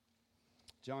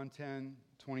John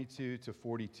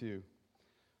 10:22-42.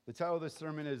 The title of this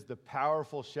sermon is The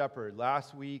Powerful Shepherd.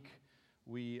 Last week,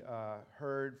 we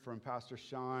heard from Pastor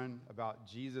Sean about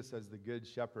Jesus as the Good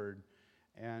Shepherd.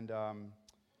 And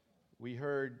we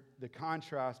heard the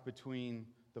contrast between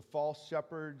the false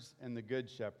shepherds and the Good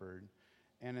Shepherd.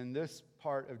 And in this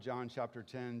part of John chapter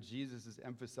 10, Jesus is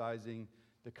emphasizing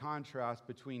the contrast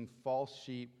between false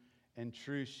sheep and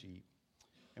true sheep.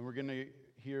 And we're going to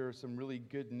hear some really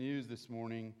good news this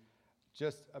morning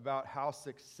just about how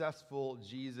successful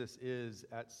Jesus is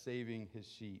at saving his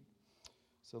sheep.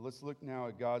 So let's look now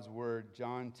at God's word,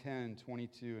 John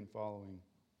 10:22 and following.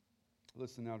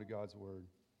 Listen now to God's word.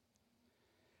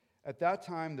 At that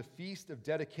time, the feast of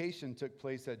dedication took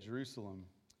place at Jerusalem.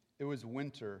 It was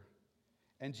winter,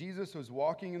 and Jesus was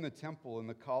walking in the temple in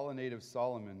the colonnade of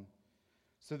Solomon.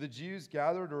 So the Jews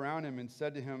gathered around him and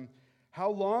said to him, "How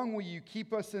long will you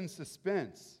keep us in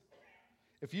suspense?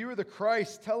 If you are the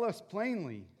Christ, tell us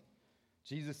plainly."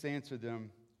 Jesus answered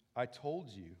them, "I told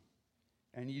you,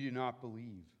 and you do not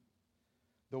believe.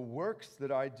 The works that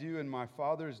I do in my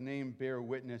Father's name bear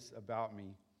witness about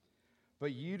me.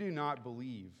 But you do not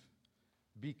believe,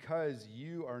 because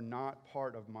you are not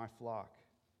part of my flock.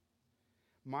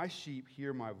 My sheep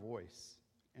hear my voice,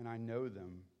 and I know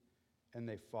them, and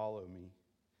they follow me.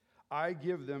 I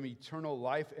give them eternal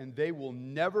life, and they will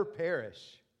never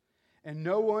perish, and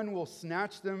no one will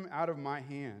snatch them out of my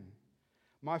hand.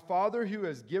 My Father who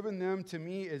has given them to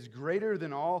me is greater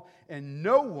than all, and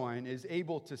no one is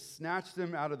able to snatch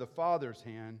them out of the Father's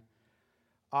hand.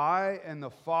 I and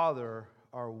the Father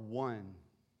are one."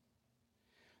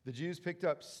 The Jews picked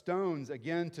up stones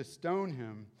again to stone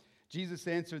him. Jesus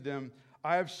answered them,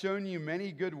 "I have shown you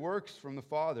many good works from the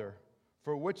Father.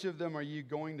 For which of them are you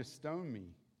going to stone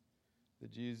me?" The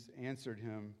Jews answered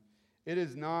him, "It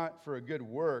is not for a good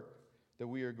work that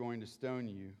we are going to stone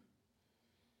you,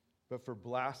 but for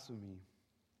blasphemy,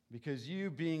 because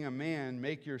you, being a man,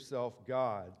 make yourself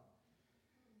God."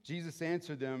 Jesus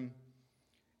answered them,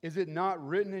 "Is it not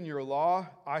written in your law,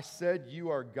 'I said you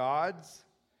are gods'?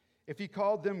 If he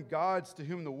called them gods to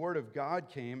whom the word of God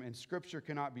came, and Scripture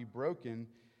cannot be broken,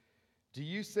 do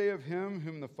you say of him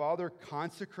whom the Father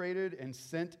consecrated and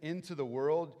sent into the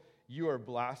world, 'You are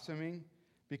blaspheming,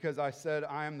 because I said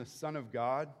I am the Son of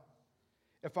God'?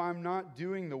 If I am not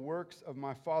doing the works of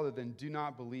my Father, then do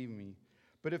not believe me.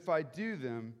 But if I do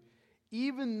them,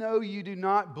 even though you do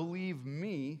not believe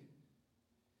me,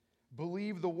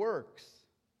 believe the works,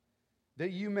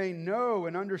 that you may know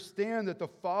and understand that the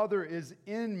Father is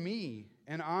in me,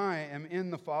 and I am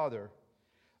in the Father."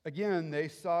 Again, they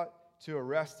sought to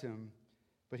arrest him,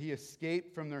 but he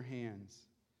escaped from their hands.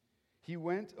 He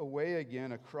went away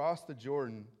again across the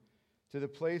Jordan to the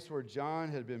place where John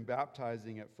had been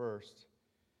baptizing at first.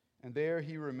 And there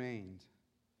he remained.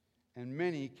 And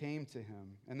many came to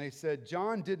him. And they said,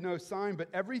 "John did no sign,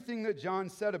 but everything that John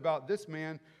said about this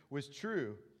man was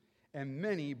true." And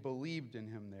many believed in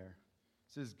him there.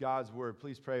 This is God's word.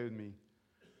 Please pray with me.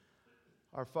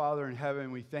 Our Father in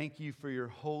heaven, we thank you for your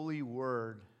holy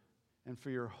word and for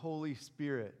your Holy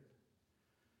Spirit.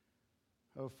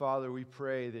 Oh, Father, we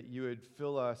pray that you would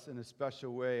fill us in a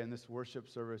special way in this worship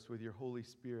service with your Holy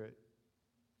Spirit.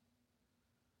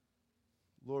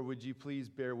 Lord, would you please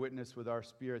bear witness with our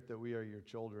spirit that we are your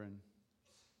children?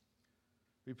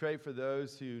 We pray for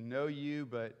those who know you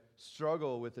but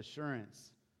struggle with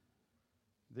assurance,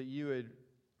 that you would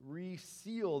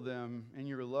reseal them in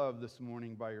your love this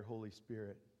morning by your Holy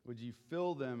Spirit. Would you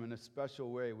fill them in a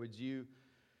special way? Would you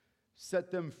set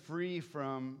them free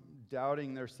from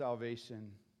doubting their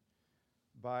salvation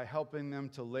by helping them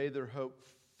to lay their hope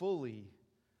fully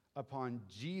upon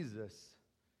Jesus,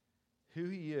 who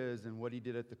he is and what he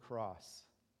did at the cross.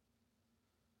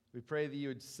 We pray that you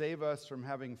would save us from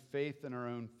having faith in our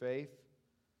own faith,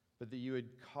 but that you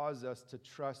would cause us to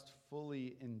trust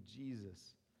fully in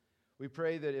Jesus. We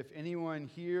pray that if anyone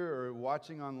here or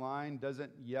watching online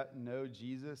doesn't yet know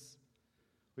Jesus,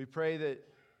 we pray that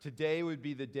today would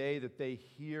be the day that they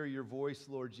hear your voice,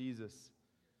 Lord Jesus,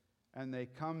 and they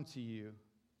come to you,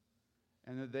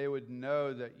 and that they would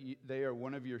know that they are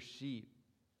one of your sheep,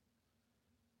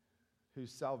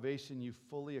 whose salvation you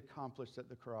fully accomplished at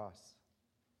the cross.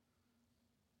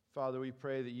 Father, we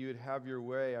pray that you would have your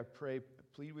way. I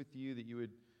plead with you that you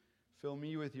would fill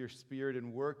me with your Spirit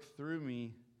and work through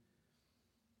me,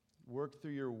 work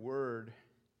through your word,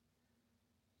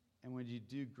 and would you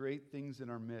do great things in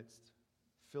our midst.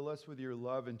 Fill us with your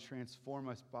love and transform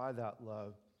us by that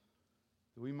love,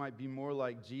 that we might be more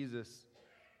like Jesus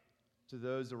to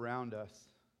those around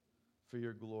us for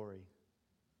your glory.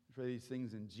 We pray these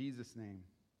things in Jesus' name.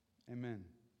 Amen.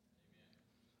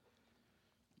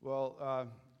 Well,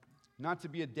 not to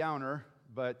be a downer,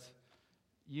 but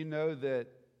you know that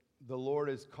the Lord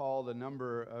has called a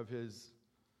number of his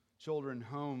children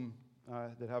home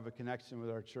that have a connection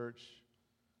with our church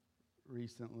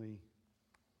recently.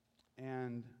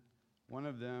 And one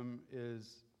of them is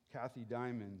Kathy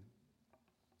Diamond.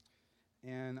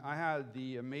 And I had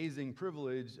the amazing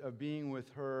privilege of being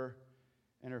with her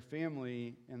and her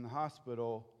family in the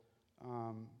hospital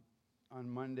on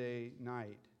Monday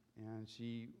night. And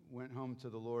she went home to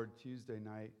the Lord Tuesday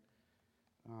night.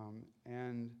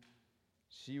 And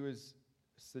she was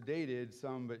sedated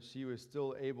some, but she was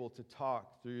still able to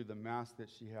talk through the mask that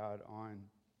she had on.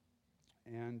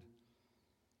 And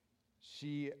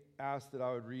she asked that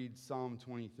I would read Psalm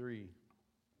 23.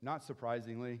 Not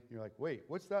surprisingly, you're like, wait,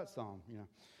 what's that psalm?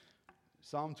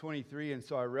 Psalm 23. And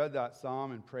so I read that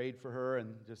psalm and prayed for her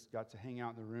and just got to hang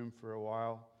out in the room for a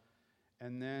while.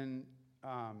 And then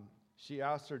she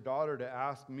asked her daughter to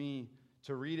ask me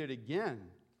to read it again.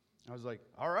 I was like,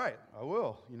 all right, I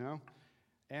will,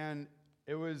 And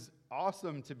it was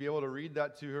awesome to be able to read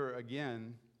that to her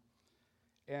again.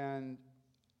 And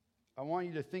I want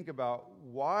you to think about,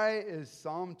 why is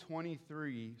Psalm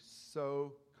 23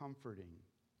 so comforting?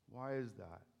 Why is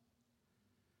that?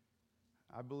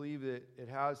 I believe that it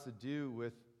has to do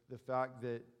with the fact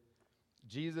that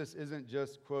Jesus isn't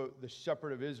just, quote, the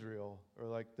shepherd of Israel, or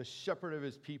like the shepherd of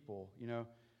his people,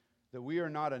 that we are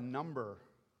not a number.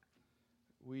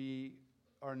 We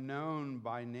are known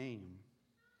by name.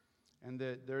 And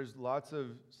that there's lots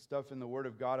of stuff in the Word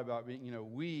of God about being,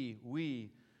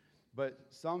 we. But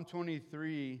Psalm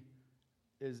 23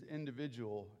 is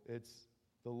individual. It's,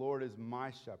 the Lord is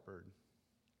my shepherd.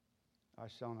 I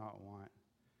shall not want.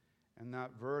 And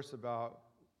that verse about,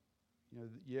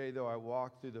 yea, though I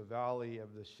walk through the valley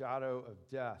of the shadow of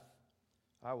death,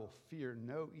 I will fear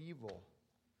no evil.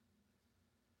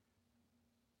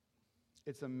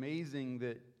 It's amazing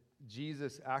that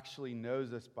Jesus actually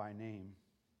knows us by name.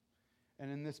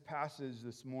 And in this passage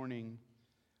this morning,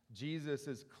 Jesus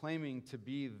is claiming to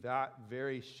be that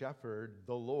very shepherd,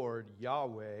 the Lord,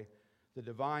 Yahweh, the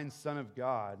divine Son of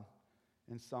God,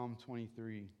 in Psalm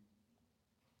 23.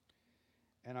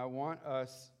 And I want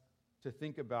us to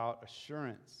think about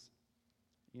assurance.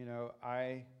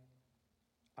 I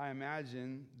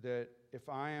imagine that if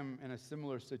I am in a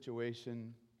similar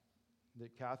situation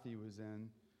that Kathy was in,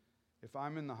 if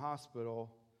I'm in the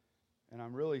hospital and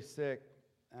I'm really sick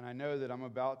and I know that I'm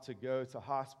about to go to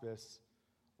hospice,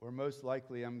 or most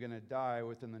likely I'm going to die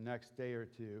within the next day or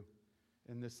two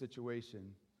in this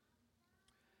situation,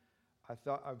 I've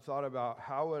thought about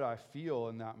how would I feel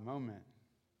in that moment.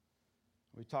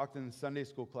 We talked in the Sunday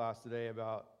school class today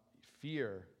about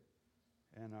fear,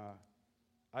 and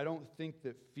I don't think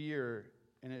that fear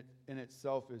in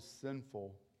itself is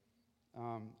sinful.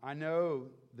 I know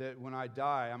that when I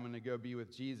die, I'm going to go be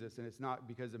with Jesus, and it's not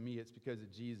because of me, it's because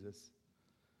of Jesus.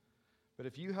 But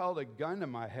if you held a gun to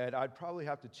my head, I'd probably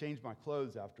have to change my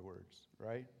clothes afterwards,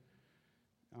 right?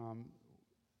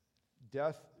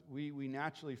 Death, we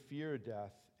naturally fear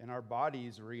death, and our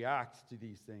bodies react to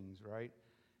these things, right?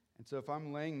 And so if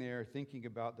I'm laying there thinking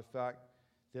about the fact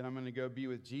that I'm going to go be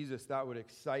with Jesus, that would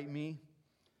excite me.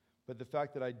 But the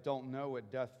fact that I don't know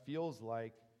what death feels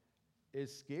like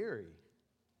is scary.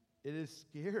 It is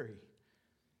scary.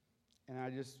 And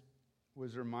I just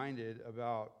was reminded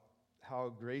about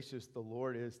how gracious the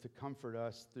Lord is to comfort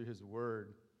us through his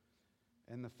word,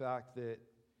 and the fact that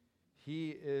he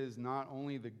is not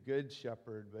only the good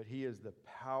shepherd, but he is the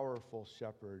powerful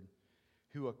shepherd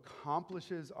who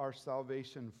accomplishes our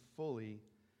salvation fully,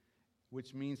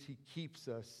 which means he keeps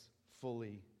us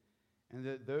fully, and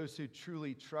that those who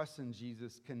truly trust in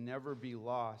Jesus can never be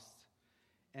lost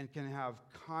and can have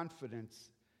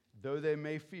confidence, though they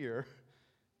may fear,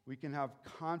 we can have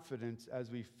confidence as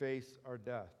we face our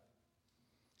death.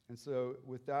 And so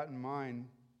with that in mind,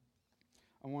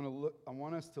 I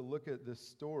want us to look at this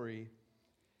story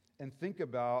and think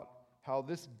about how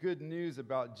this good news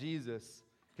about Jesus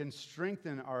can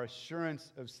strengthen our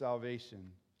assurance of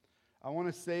salvation. I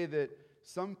want to say that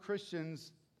some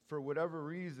Christians, for whatever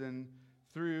reason,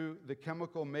 through the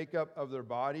chemical makeup of their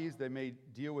bodies, they may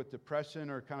deal with depression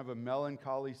or kind of a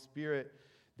melancholy spirit.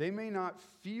 They may not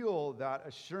feel that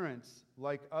assurance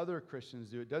like other Christians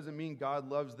do. It doesn't mean God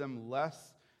loves them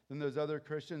less than those other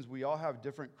Christians. We all have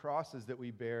different crosses that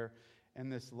we bear in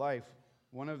this life.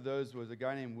 One of those was a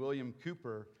guy named William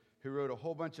Cooper, who wrote a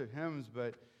whole bunch of hymns,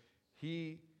 but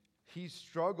he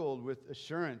struggled with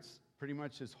assurance pretty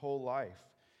much his whole life.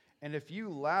 And if you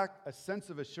lack a sense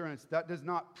of assurance, that does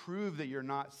not prove that you're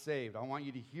not saved. I want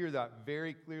you to hear that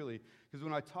very clearly, because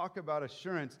when I talk about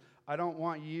assurance, I don't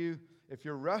want you, if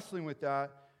you're wrestling with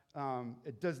that,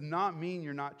 it does not mean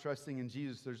you're not trusting in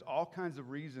Jesus. There's all kinds of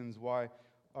reasons why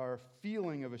our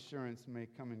feeling of assurance may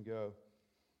come and go.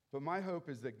 But my hope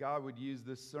is that God would use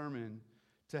this sermon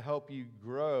to help you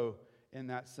grow in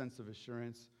that sense of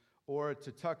assurance, or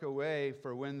to tuck away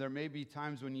for when there may be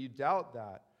times when you doubt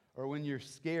that, or when you're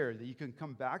scared, that you can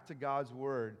come back to God's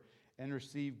word and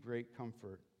receive great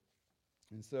comfort.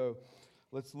 And so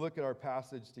let's look at our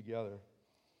passage together.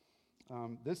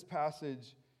 This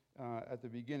passage at the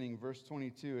beginning, verse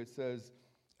 22, it says,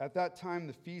 "At that time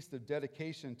the feast of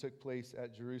dedication took place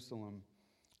at Jerusalem.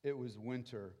 It was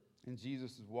winter, and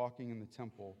Jesus was walking in the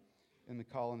temple in the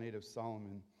colonnade of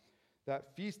Solomon."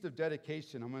 That feast of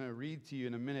dedication, I'm going to read to you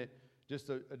in a minute just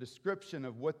a description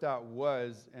of what that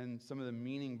was and some of the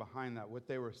meaning behind that, what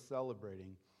they were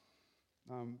celebrating.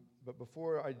 But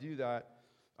before I do that,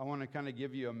 I want to kind of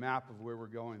give you a map of where we're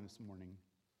going this morning.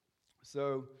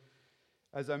 So,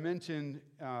 as I mentioned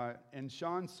in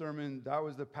Sean's sermon, that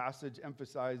was the passage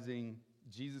emphasizing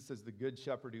Jesus as the good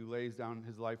shepherd who lays down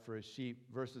his life for his sheep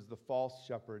versus the false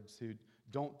shepherds who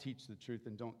don't teach the truth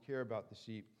and don't care about the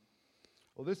sheep.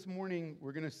 Well, this morning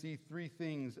we're going to see three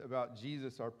things about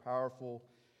Jesus, our powerful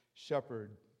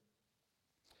shepherd.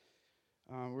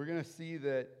 We're going to see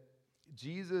that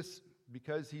Jesus,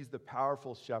 because he's the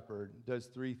powerful shepherd, does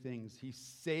three things. He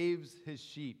saves his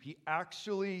sheep. He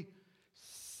actually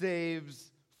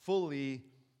saves fully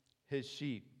his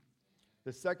sheep.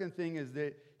 The second thing is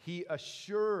that he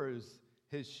assures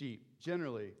his sheep.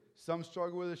 Generally, some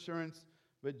struggle with assurance,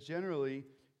 but generally,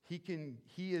 he can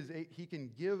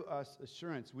give us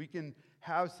assurance. We can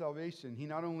have salvation. He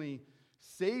not only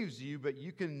saves you, but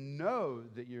you can know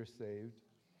that you're saved.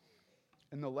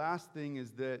 And the last thing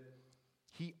is that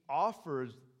he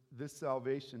offers this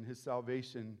salvation, his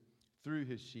salvation, through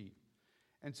his sheep.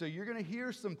 And so you're going to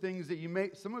hear some things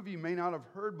that some of you may not have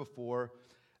heard before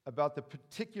about the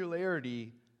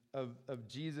particularity of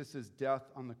Jesus' death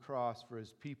on the cross for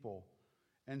his people.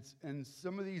 And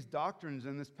some of these doctrines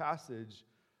in this passage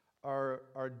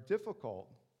are difficult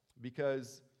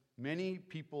because many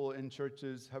people in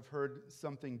churches have heard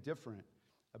something different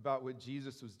about what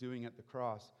Jesus was doing at the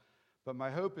cross. But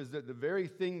my hope is that the very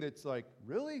thing that's like,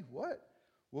 really? What?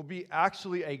 Will be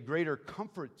actually a greater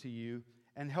comfort to you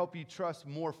and help you trust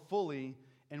more fully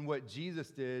in what Jesus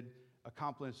did,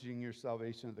 accomplishing your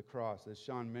salvation at the cross. As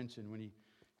Sean mentioned when he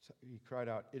cried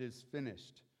out, "It is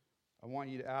finished." I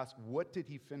want you to ask, what did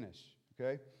he finish?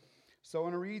 Okay? So I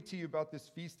want to read to you about this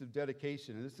Feast of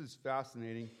Dedication. And this is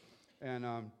fascinating. And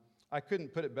I couldn't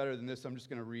put it better than this. I'm just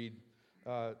going to read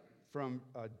from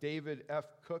David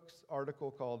F. Cook's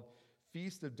article called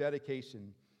Feast of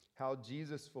Dedication, How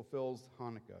Jesus Fulfills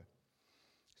Hanukkah.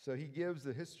 So he gives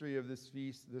the history of this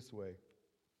feast this way.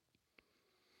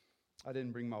 I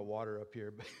didn't bring my water up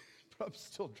here, but I'm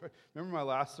still drinking. Remember my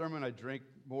last sermon? I drank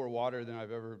more water than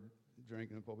I've ever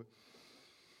drank in the pulpit.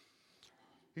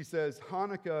 He says,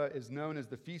 Hanukkah is known as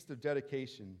the Feast of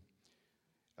Dedication,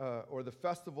 or the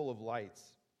Festival of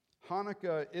Lights.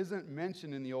 Hanukkah isn't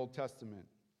mentioned in the Old Testament.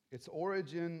 Its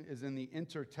origin is in the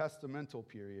intertestamental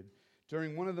period,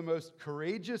 during one of the most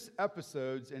courageous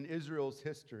episodes in Israel's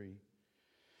history.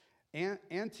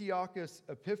 Antiochus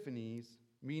Epiphanes,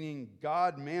 meaning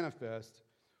God manifest,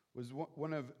 was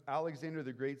one of Alexander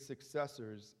the Great's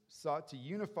successors, sought to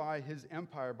unify his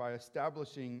empire by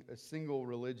establishing a single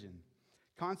religion.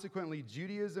 Consequently,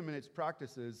 Judaism and its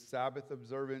practices, Sabbath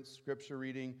observance, scripture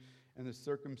reading, and the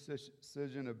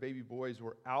circumcision of baby boys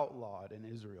were outlawed in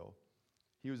Israel.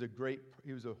 He was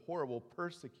a horrible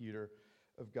persecutor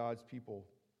of God's people.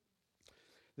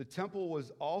 The temple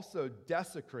was also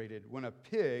desecrated when a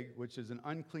pig, which is an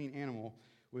unclean animal,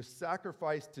 was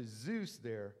sacrificed to Zeus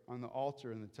there on the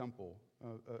altar in the temple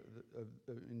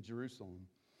in Jerusalem.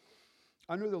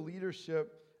 Under the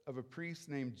leadership of a priest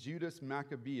named Judas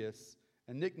Maccabeus,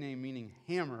 a nickname meaning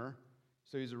hammer,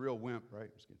 so he's a real wimp,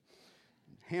 right? Just kidding.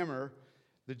 Hammer,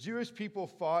 the Jewish people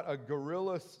fought a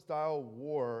guerrilla-style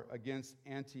war against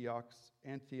Antiochus's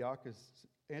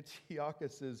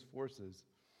forces.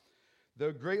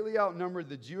 Though greatly outnumbered,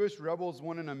 the Jewish rebels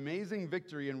won an amazing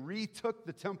victory and retook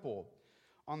the temple.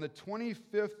 On the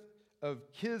 25th of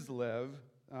Kislev,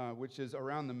 which is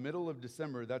around the middle of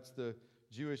December, that's the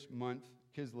Jewish month,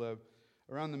 Kislev,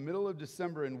 around the middle of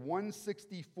December in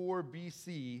 164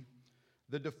 BC,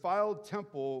 the defiled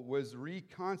temple was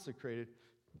reconsecrated.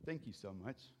 Thank you so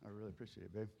much. I really appreciate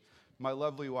it, babe. My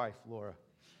lovely wife, Laura.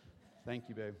 Thank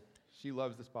you, babe. She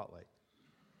loves the spotlight.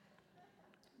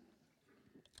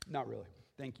 Not really.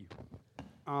 Thank you.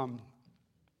 Let's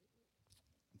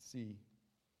see.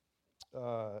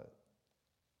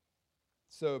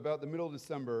 So about the middle of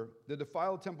December, the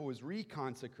defiled temple was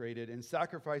reconsecrated and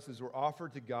sacrifices were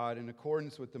offered to God in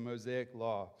accordance with the Mosaic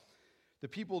law. The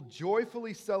people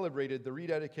joyfully celebrated the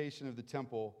rededication of the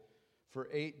temple for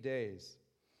 8 days.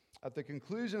 At the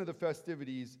conclusion of the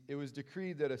festivities, it was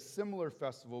decreed that a similar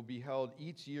festival be held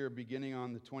each year beginning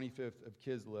on the 25th of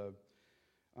Kislev.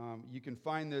 You can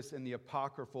find this in the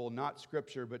apocryphal, not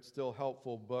scripture, but still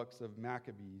helpful books of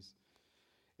Maccabees.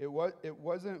 It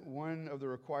wasn't one of the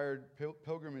required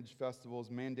pilgrimage festivals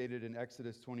mandated in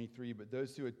Exodus 23, but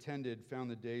those who attended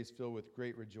found the days filled with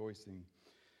great rejoicing.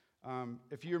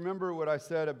 If you remember what I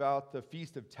said about the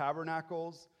Feast of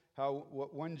Tabernacles,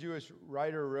 what one Jewish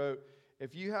writer wrote,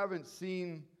 if you haven't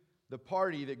seen the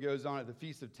party that goes on at the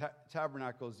Feast of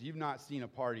Tabernacles, you've not seen a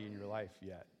party in your life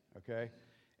yet, okay?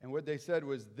 And what they said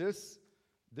was this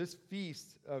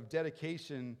Feast of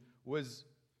Dedication was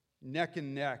neck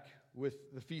and neck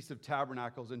with the Feast of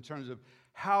Tabernacles in terms of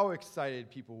how excited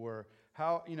people were.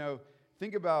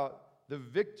 Think about the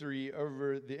victory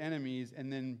over the enemies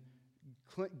and then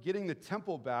getting the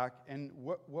temple back. And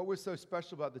what was so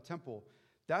special about the temple?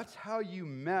 That's how you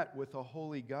met with a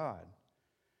holy God.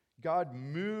 God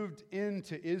moved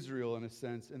into Israel, in a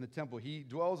sense, in the temple. He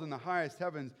dwells in the highest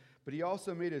heavens, but he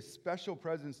also made his special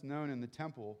presence known in the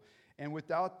temple. And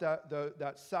without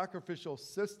that sacrificial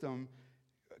system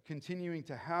continuing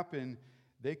to happen,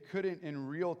 they couldn't in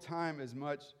real time as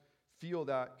much feel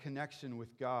that connection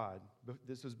with God.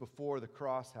 This was before the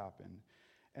cross happened.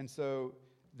 And so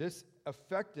this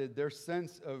affected their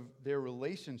sense of their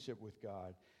relationship with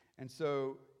God. And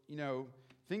so,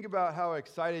 think about how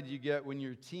excited you get when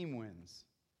your team wins,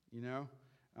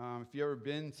 If you ever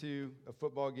been to a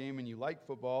football game and you like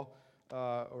football,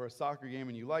 or a soccer game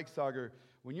and you like soccer,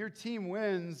 when your team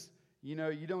wins, you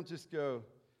don't just go,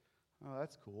 oh,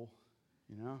 that's cool,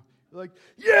 You're like,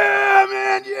 yeah,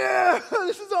 man, yeah,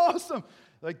 this is awesome.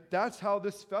 Like, that's how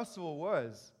this festival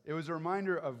was. It was a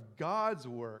reminder of God's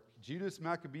work. Judas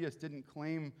Maccabeus didn't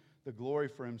claim the glory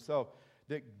for himself,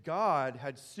 that God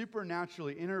had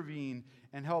supernaturally intervened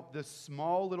and helped this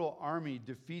small little army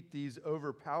defeat these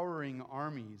overpowering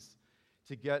armies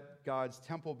to get God's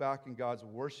temple back and God's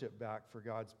worship back for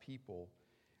God's people.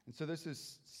 And so this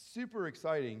is super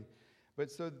exciting.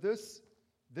 But so this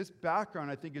background,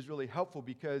 I think, is really helpful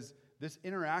because this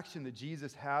interaction that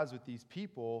Jesus has with these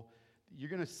people, you're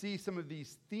going to see some of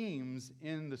these themes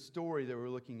in the story that we're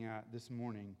looking at this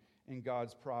morning in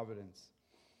God's providence.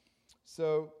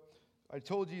 So I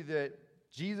told you that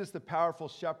Jesus, the powerful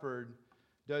shepherd,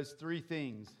 does 3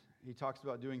 things. He talks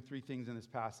about doing 3 things in this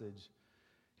passage.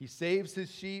 He saves his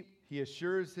sheep, he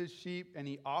assures his sheep, and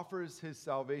he offers his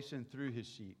salvation through his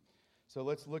sheep. So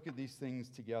let's look at these things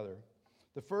together.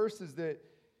 The first is that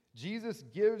Jesus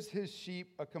gives his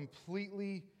sheep a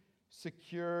completely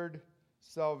secured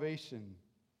salvation.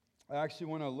 I actually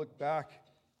want to look back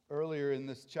earlier in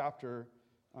this chapter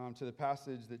to the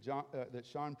passage that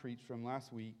Sean preached from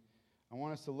last week. I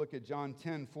want us to look at John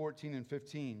 10, 14, and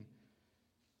 15.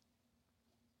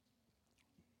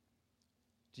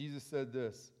 Jesus said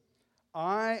this,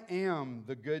 I am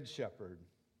the good shepherd.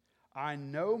 I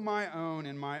know my own,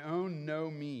 and my own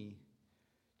know me.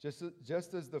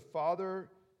 Just as the Father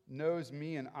knows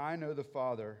me, and I know the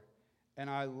Father, and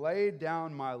I laid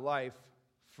down my life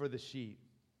for the sheep.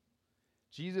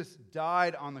 Jesus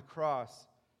died on the cross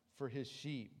for his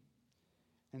sheep.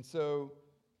 And so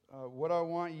what I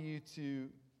want you to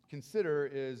consider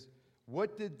is,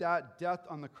 what did that death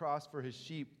on the cross for his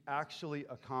sheep actually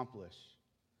accomplish?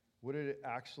 What did it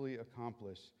actually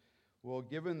accomplish? Well,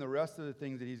 given the rest of the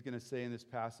things that he's going to say in this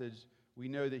passage, we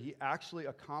know that he actually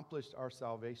accomplished our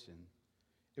salvation.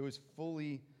 It was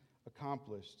fully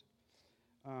accomplished.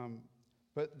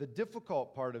 But the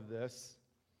difficult part of this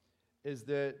is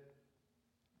that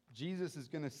Jesus is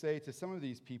going to say to some of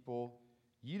these people,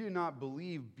 you do not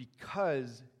believe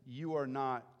because you are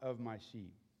not of my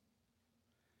sheep.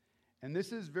 And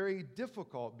this is very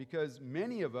difficult because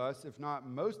many of us, if not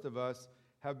most of us,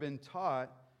 have been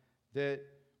taught that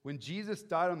when Jesus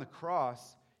died on the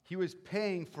cross, he was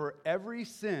paying for every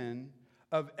sin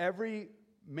of every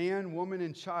man, woman,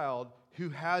 and child who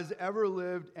has ever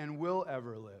lived and will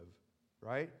ever live,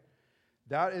 right?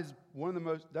 That's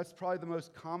probably the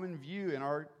most common view in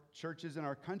our churches in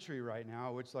our country right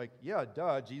now, which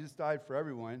Jesus died for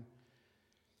everyone.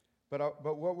 But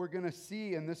what we're going to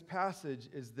see in this passage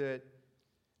is that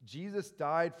Jesus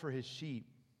died for his sheep.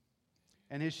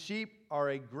 And his sheep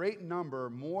are a great number,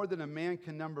 more than a man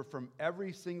can number, from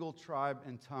every single tribe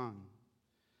and tongue.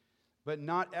 But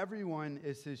not everyone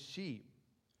is his sheep.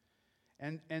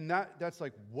 And that's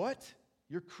like, what?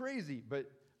 You're crazy. But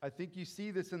I think you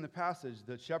see this in the passage.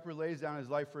 The shepherd lays down his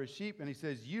life for his sheep, and he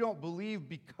says, you don't believe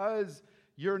because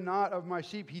you're not of my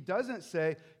sheep. He doesn't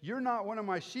say, you're not one of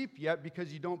my sheep yet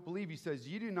because you don't believe. He says,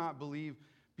 you do not believe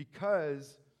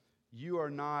because you are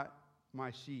not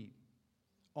my sheep.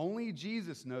 Only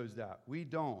Jesus knows that. We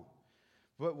don't.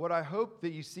 But what I hope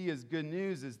that you see as good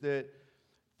news is that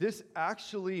this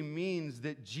actually means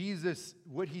that Jesus,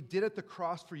 what he did at the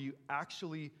cross for you,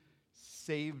 actually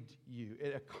saved you.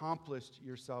 It accomplished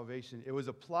your salvation. It was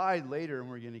applied later, and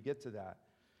we're going to get to that.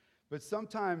 But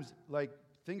sometimes,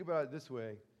 think about it this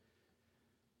way.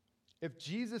 If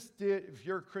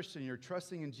you're a Christian, you're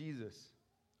trusting in Jesus,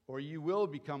 or you will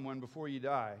become one before you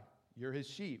die, you're his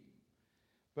sheep.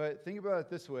 But think about it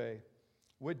this way.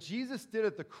 What Jesus did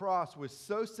at the cross was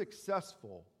so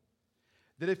successful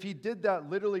that if he did that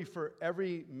literally for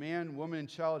every man, woman, and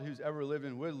child who's ever lived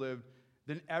and would live,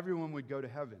 then everyone would go to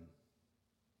heaven.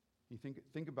 You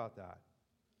think about that.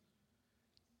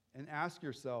 And ask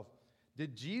yourself,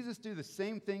 did Jesus do the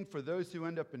same thing for those who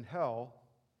end up in hell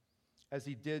as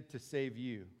he did to save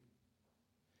you?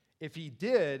 If he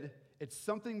did, it's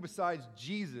something besides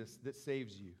Jesus that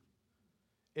saves you.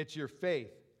 It's your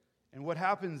faith. And what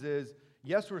happens is,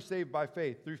 yes, we're saved by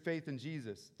faith, through faith in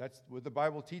Jesus. That's what the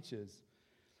Bible teaches.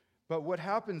 But what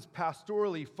happens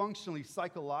pastorally, functionally,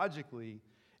 psychologically,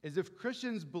 is if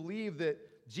Christians believe that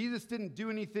Jesus didn't do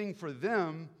anything for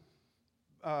them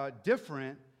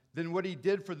different than what he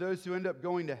did for those who end up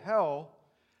going to hell,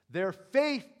 their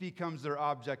faith becomes their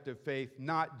object of faith,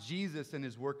 not Jesus and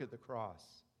his work at the cross.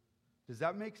 Does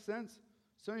that make sense?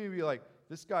 Some of you will be like,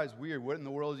 this guy's weird. What in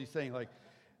the world is he saying?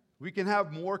 We can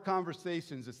have more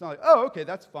conversations. It's not like, oh, okay,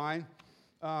 that's fine.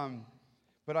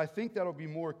 But I think that'll be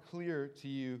more clear to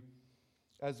you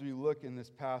as we look in this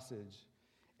passage.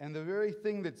 And the very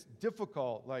thing that's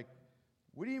difficult,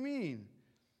 what do you mean?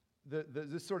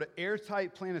 This sort of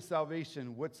airtight plan of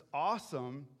salvation, what's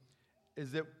awesome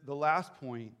is that the last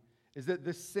point is that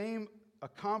this same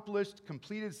accomplished,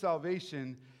 completed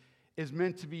salvation is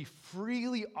meant to be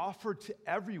freely offered to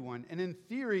everyone. And in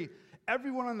theory,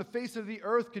 everyone on the face of the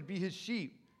earth could be his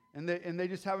sheep, and they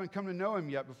just haven't come to know him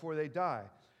yet before they die.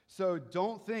 So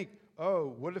don't think,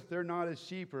 oh, what if they're not his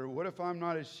sheep, or what if I'm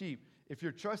not his sheep? If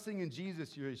you're trusting in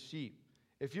Jesus, you're his sheep.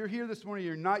 If you're here this morning,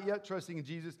 you're not yet trusting in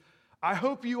Jesus, I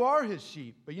hope you are his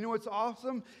sheep. But you know what's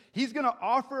awesome? He's going to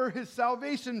offer his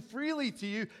salvation freely to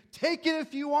you. Take it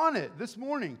if you want it this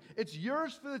morning. It's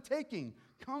yours for the taking.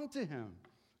 Come to him.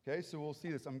 Okay, so we'll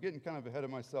see this. I'm getting kind of ahead of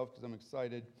myself because I'm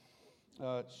excited.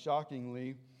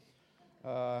 Shockingly.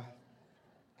 But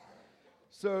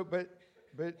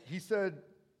he said,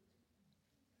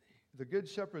 the good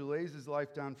shepherd lays his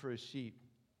life down for his sheep.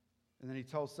 And then he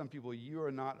tells some people, you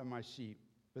are not of my sheep.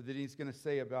 But then he's going to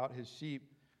say about his sheep,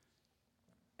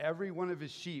 every one of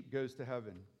his sheep goes to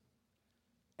heaven.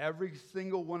 Every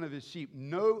single one of his sheep.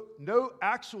 No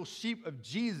actual sheep of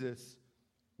Jesus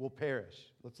will perish.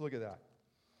 Let's look at that.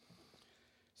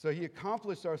 So he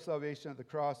accomplished our salvation at the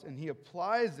cross, and he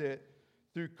applies it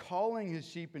through calling his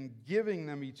sheep and giving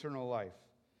them eternal life.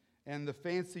 And the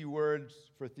fancy words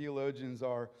for theologians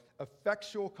are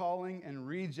effectual calling and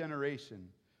regeneration.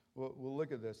 We'll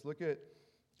look at this. Look at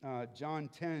John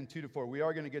 10, 2-4. We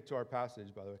are going to get to our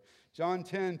passage, by the way. John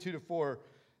 10, 2-4.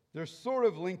 They're sort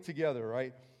of linked together,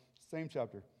 right? Same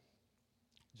chapter.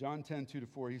 John 10,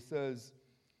 2-4. He says,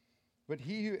 but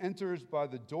he who enters by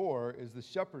the door is the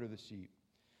shepherd of the sheep.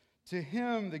 To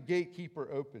him the gatekeeper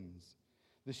opens.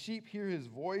 The sheep hear his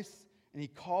voice, and he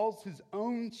calls his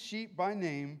own sheep by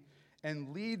name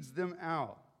and leads them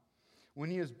out. When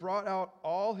he has brought out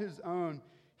all his own,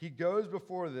 he goes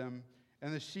before them,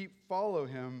 and the sheep follow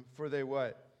him, for they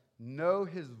what? Know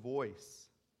his voice.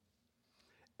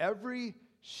 Every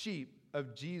sheep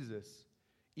of Jesus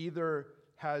either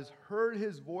has heard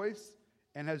his voice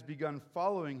and has begun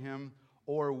following him,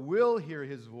 or will hear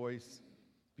his voice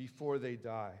before they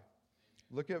die.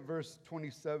 Look at verse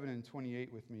 27 and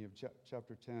 28 with me of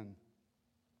chapter 10.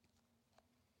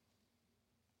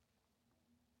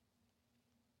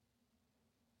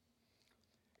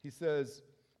 He says,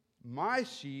 my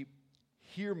sheep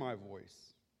hear my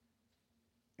voice,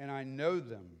 and I know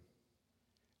them,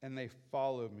 and they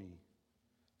follow me.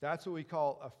 That's what we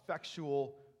call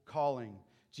effectual calling.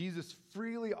 Jesus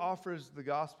freely offers the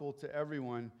gospel to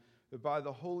everyone, but by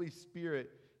the Holy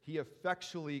Spirit, he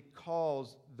effectually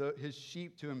calls his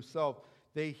sheep to himself.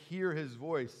 They hear his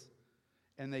voice,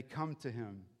 and they come to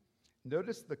him.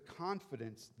 Notice the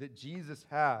confidence that Jesus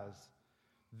has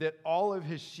that all of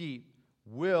his sheep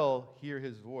will hear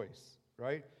his voice,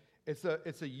 right? It's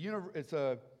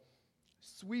a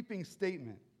sweeping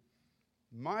statement.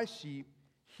 My sheep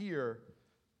hear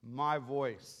my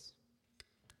voice.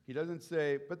 He doesn't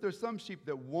say, but there's some sheep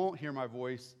that won't hear my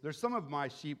voice. There's some of my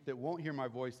sheep that won't hear my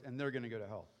voice, and they're going to go to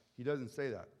hell. He doesn't say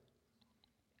that.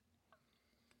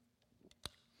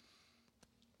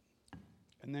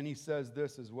 And then he says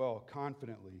this as well,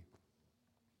 confidently.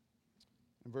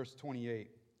 In verse 28,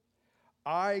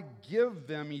 I give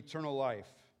them eternal life,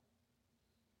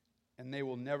 and they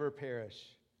will never perish,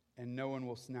 and no one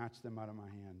will snatch them out of my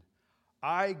hand.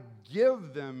 I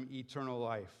give them eternal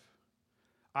life.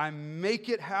 I make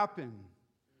it happen.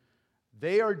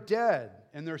 They are dead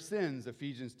in their sins,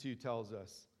 Ephesians 2 tells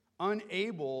us,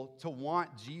 unable to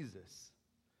want Jesus.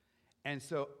 And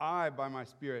so I, by my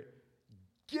Spirit,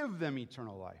 give them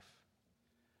eternal life.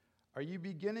 Are you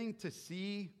beginning to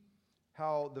see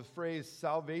how the phrase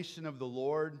salvation of the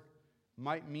Lord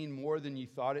might mean more than you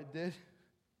thought it did?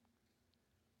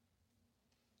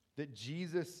 That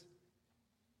Jesus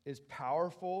is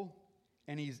powerful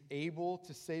and he's able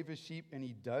to save his sheep, and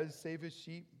he does save his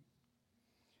sheep.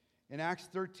 In Acts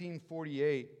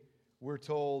 13:48, we're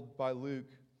told by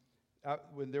Luke,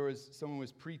 when someone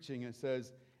was preaching, it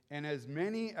says, and as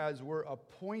many as were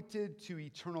appointed to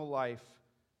eternal life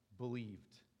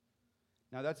believed.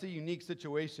 Now that's a unique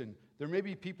situation. There may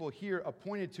be people here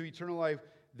appointed to eternal life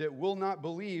that will not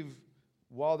believe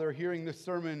while they're hearing this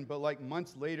sermon, but like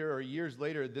months later or years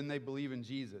later, then they believe in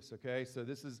Jesus, okay? So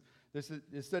this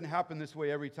doesn't happen this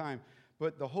way every time.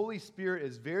 But the Holy Spirit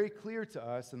is very clear to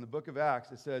us in the book of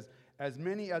Acts. It says, as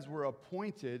many as were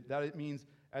appointed, that it means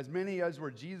as many as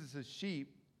were Jesus'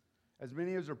 sheep, as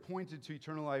many as were appointed to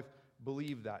eternal life,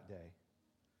 believed that day.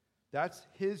 That's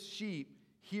his sheep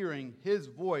hearing his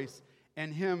voice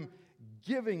and him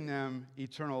giving them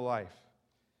eternal life.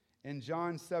 In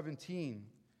John 17,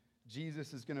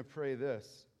 Jesus is going to pray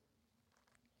this.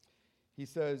 It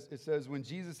says, when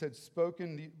Jesus had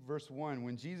spoken, verse 1,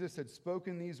 when Jesus had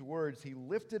spoken these words, he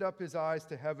lifted up his eyes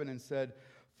to heaven and said,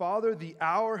 Father, the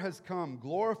hour has come.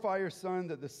 Glorify your Son,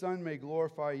 that the Son may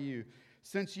glorify you,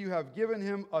 since you have given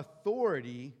him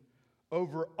authority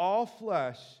over all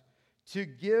flesh to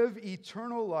give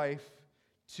eternal life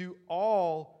to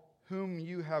all whom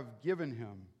you have given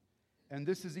him. And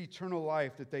this is eternal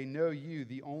life, that they know you,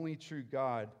 the only true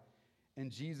God,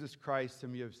 and Jesus Christ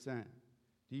whom you have sent.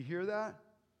 Do you hear that?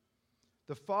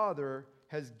 The Father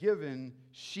has given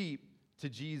sheep to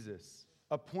Jesus,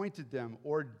 appointed them,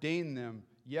 ordained them,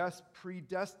 yes,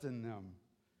 predestined them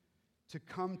to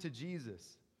come to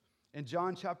Jesus. In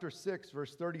John chapter 6,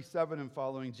 verse 37 and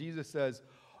following, Jesus says,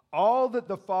 all that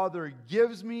the Father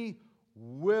gives me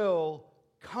will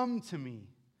come to me.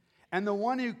 And the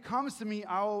one who comes to me,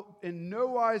 I will in no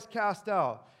wise cast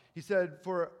out. He said,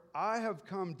 for I have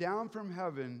come down from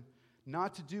heaven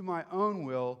not to do my own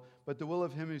will, but the will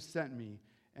of him who sent me.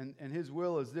 And his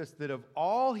will is this, that of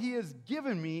all he has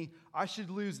given me, I should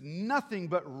lose nothing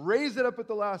but raise it up at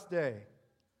the last day.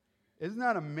 Isn't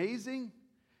that amazing?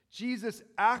 Jesus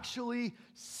actually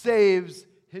saves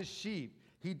his sheep.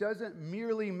 He doesn't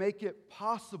merely make it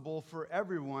possible for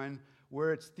everyone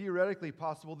where it's theoretically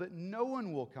possible that no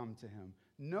one will come to him,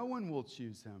 no one will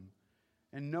choose him,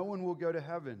 and no one will go to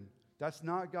heaven. That's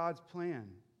not God's plan.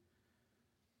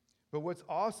 But what's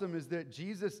awesome is that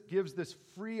Jesus gives this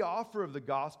free offer of the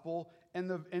gospel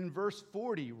in verse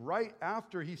 40, right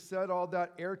after he said all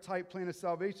that airtight plan of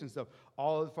salvation stuff.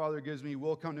 All the Father gives me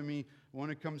will come to me. One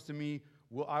who comes to me,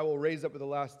 I will raise up at the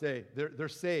last day. They're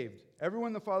saved.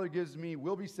 Everyone the Father gives me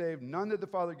will be saved. None that the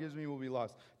Father gives me will be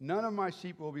lost. None of my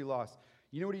sheep will be lost.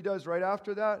 You know what he does right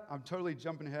after that? I'm totally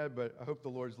jumping ahead, but I hope the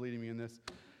Lord's leading me in this.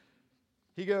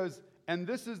 He goes, and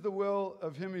this is the will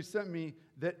of him who sent me,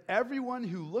 that everyone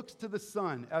who looks to the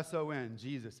Son, S-O-N,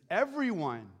 Jesus,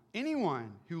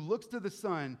 anyone who looks to the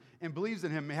Son and believes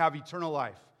in him may have eternal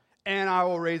life, and I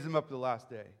will raise him up the last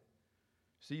day.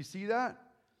 So you see that?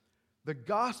 The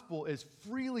gospel is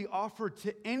freely offered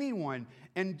to anyone.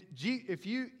 And if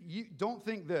you don't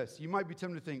think this, you might be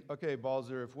tempted to think, okay,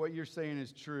 Balzer, if what you're saying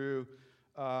is true,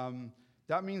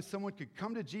 that means someone could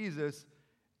come to Jesus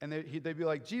and they'd be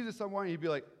like, Jesus, I want you. He'd be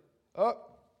like,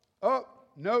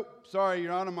 nope, sorry,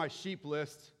 you're not on my sheep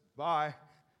list. Bye.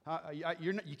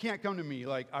 You can't come to me.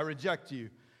 Like, I reject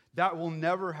you. That will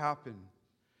never happen.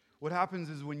 What happens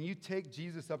is when you take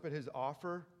Jesus up at his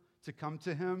offer to come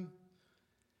to him,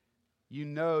 you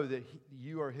know that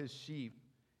you are his sheep,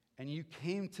 and you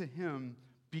came to him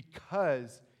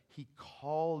because he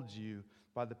called you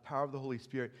by the power of the Holy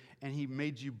Spirit, and he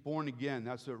made you born again.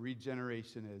 That's what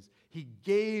regeneration is. He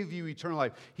gave you eternal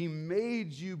life. He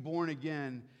made you born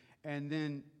again, and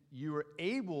then you are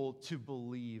able to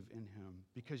believe in him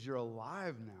because you're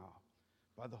alive now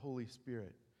by the Holy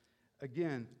Spirit.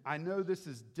 Again, I know this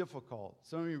is difficult.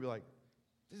 Some of you will be like,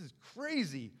 this is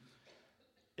crazy.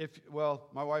 Well,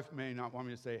 my wife may not want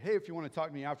me to say, hey, if you want to talk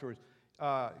to me afterwards.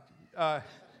 I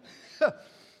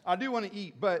do want to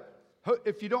eat, but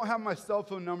if you don't have my cell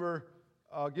phone number,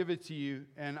 I'll give it to you,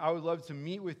 and I would love to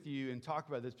meet with you and talk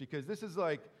about this, because this is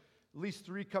like at least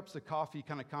 3 cups of coffee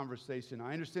kind of conversation.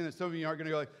 I understand that some of you aren't going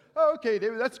to go like, oh, okay,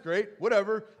 David, that's great,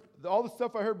 whatever. All the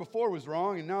stuff I heard before was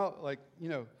wrong, and now, like,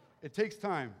 it takes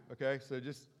time, okay? So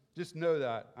just know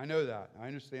that. I know that. I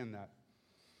understand that.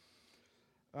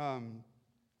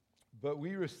 But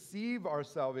we receive our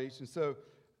salvation. So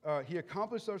he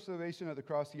accomplished our salvation at the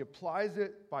cross. He applies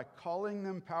it by calling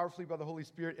them powerfully by the Holy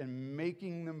Spirit and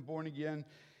making them born again.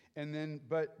 And then,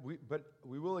 but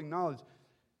we will acknowledge,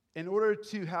 in order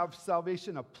to have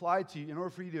salvation applied to you, in order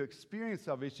for you to experience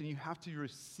salvation, you have to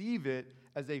receive it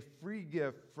as a free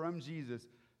gift from Jesus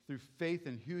through faith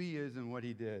in who he is and what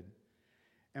he did.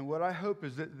 And what I hope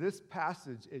is that this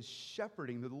passage is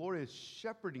shepherding, that the Lord is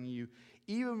shepherding you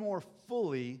even more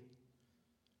fully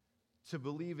to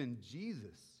believe in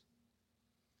Jesus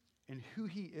and who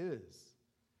he is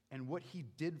and what he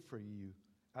did for you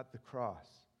at the cross,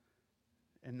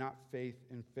 and not faith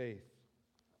in faith,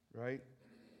 right?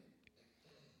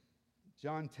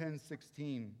 John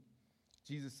 10:16,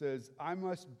 Jesus says, I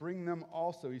must bring them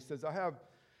also. He says, I have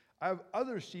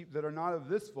other sheep that are not of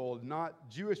this fold, not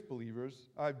Jewish believers.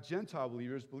 I have Gentile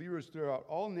believers, believers throughout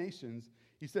all nations.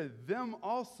 He said, them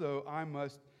also I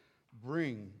must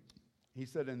bring. He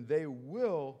said, and they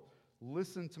will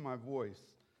listen to my voice.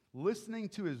 Listening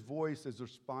to his voice is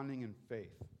responding in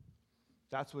faith.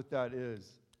 That's what that is.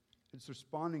 It's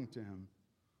responding to him.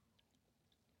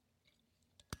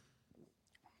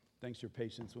 Thanks for your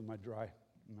patience with my dry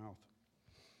mouth.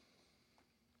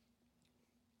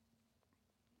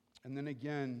 And then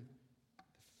again,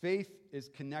 faith is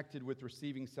connected with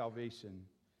receiving salvation,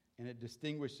 and it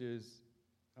distinguishes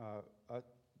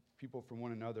people from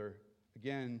one another.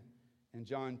 Again, in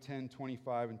John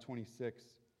 10:25 and 26,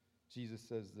 Jesus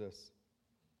says this.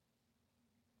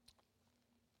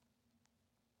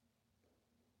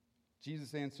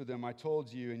 Jesus answered them, I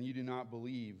told you, and you do not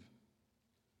believe.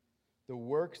 The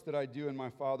works that I do in my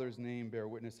Father's name bear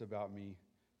witness about me,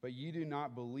 but you do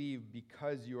not believe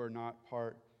because you are not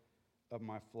part of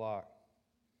my flock.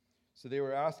 So they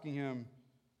were asking him,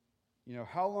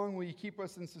 how long will you keep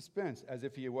us in suspense? As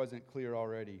if he wasn't clear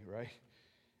already, right?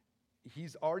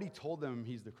 He's already told them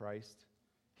he's the Christ.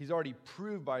 He's already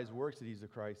proved by his works that he's the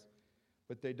Christ,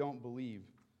 but they don't believe.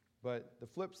 But the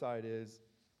flip side is,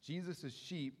 Jesus'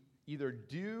 sheep either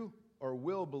do or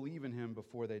will believe in him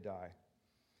before they die.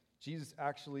 Jesus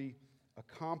actually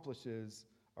accomplishes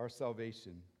our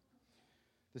salvation.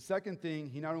 The second thing,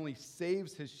 he not only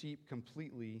saves his sheep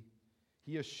completely,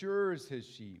 he assures his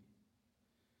sheep.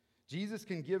 Jesus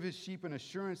can give his sheep an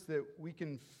assurance that we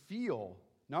can feel,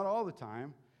 not all the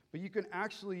time, but you can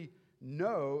actually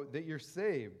know that you're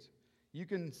saved. You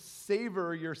can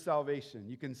savor your salvation.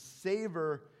 You can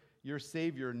savor your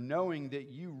Savior, knowing that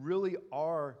you really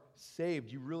are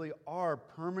saved. You really are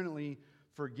permanently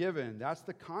forgiven. That's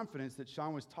the confidence that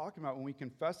Sean was talking about when we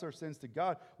confess our sins to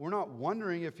God. We're not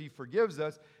wondering if he forgives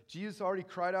us. Jesus already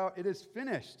cried out, it is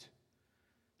finished.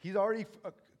 He's already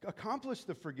accomplished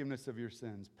the forgiveness of your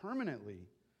sins permanently.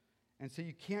 And so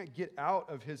you can't get out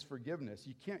of his forgiveness.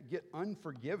 You can't get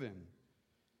unforgiven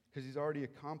because he's already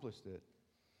accomplished it.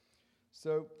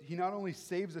 So he not only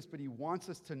saves us, but he wants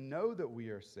us to know that we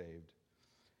are saved.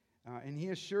 And he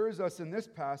assures us in this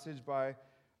passage by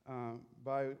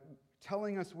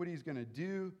telling us what he's going to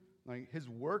do, like his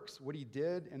works, what he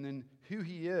did, and then who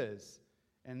he is.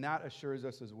 And that assures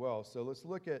us as well. So let's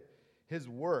look at his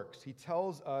works. He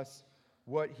tells us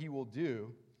what he will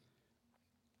do.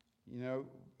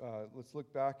 Let's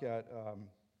look back at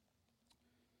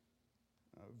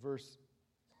verse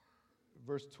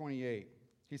 28.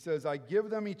 He says, I give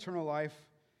them eternal life,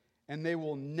 and they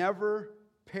will never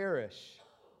perish,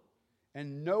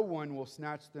 and no one will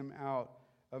snatch them out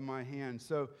of my hand.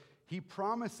 So he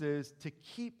promises to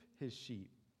keep his sheep,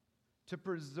 to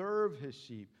preserve his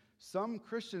sheep. Some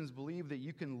Christians believe that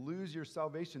you can lose your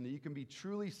salvation, that you can be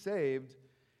truly saved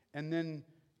and then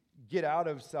get out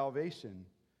of salvation.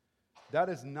 That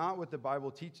is not what the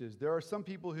Bible teaches. There are some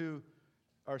people who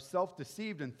are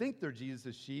self-deceived and think they're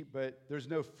Jesus' sheep, but there's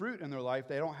no fruit in their life.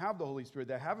 They don't have the Holy Spirit.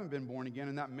 They haven't been born again,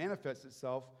 and that manifests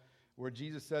itself where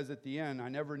Jesus says at the end, I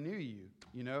never knew you.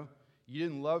 You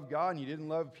didn't love God and you didn't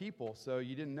love people, so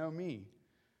you didn't know me.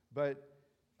 But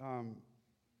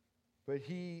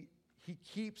he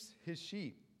keeps his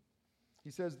sheep.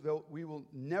 He says, we will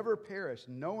never perish.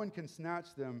 No one can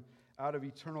snatch them out of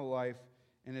eternal life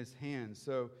in his hands.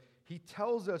 So he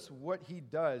tells us what he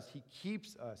does. He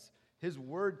keeps us. His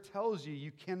word tells you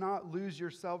you cannot lose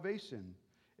your salvation.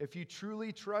 If you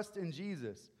truly trust in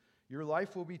Jesus, your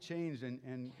life will be changed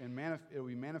and it will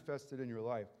be manifested in your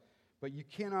life. But you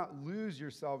cannot lose your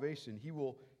salvation. He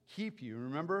will keep you.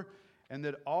 Remember? And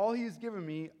that all He's given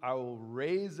me, I will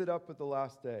raise it up at the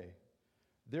last day.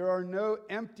 There are no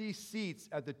empty seats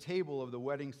at the table of the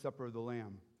wedding supper of the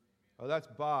Lamb. Oh, that's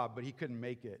Bob, but he couldn't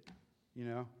make it, you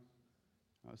know?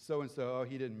 So-and-so, oh,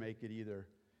 he didn't make it either.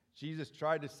 Jesus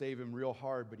tried to save him real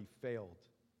hard, but he failed.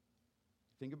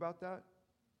 Think about that.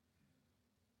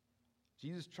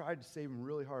 Jesus tried to save him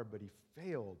really hard, but he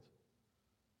failed.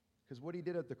 Because what he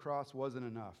did at the cross wasn't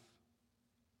enough.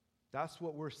 That's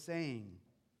what we're saying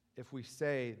if we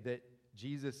say that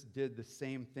Jesus did the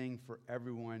same thing for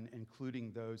everyone,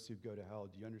 including those who go to hell.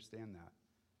 Do you understand that?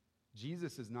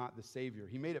 Jesus is not the Savior.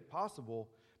 He made it possible,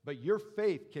 but your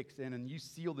faith kicks in and you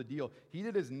seal the deal. He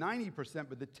did his 90%,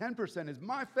 but the 10% is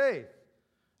my faith.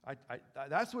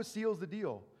 That's what seals the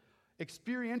deal.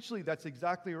 Experientially, that's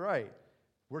exactly right.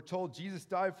 We're told Jesus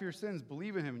died for your sins.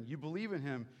 Believe in Him. You believe in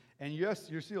Him. And yes,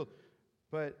 you're sealed.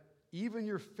 But even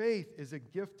your faith is a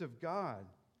gift of God.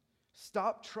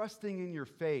 Stop trusting in your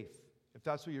faith, if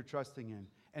that's what you're trusting in,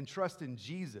 and trust in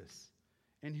Jesus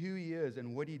and who He is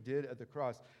and what He did at the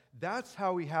cross. That's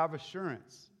how we have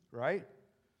assurance, right?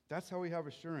 That's how we have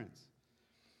assurance.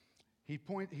 He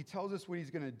tells us what He's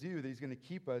going to do, that He's going to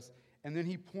keep us, and then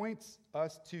He points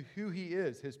us to who He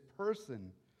is, His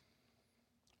person.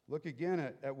 Look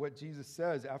again at what Jesus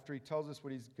says after He tells us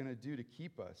what He's going to do to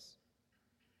keep us.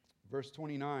 Verse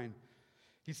 29,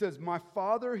 He says, "My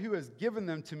Father who has given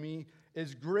them to me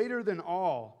is greater than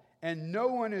all, and no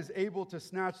one is able to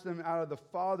snatch them out of the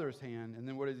Father's hand." And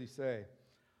then what does He say?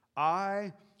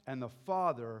 "I and the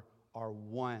Father are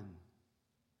one."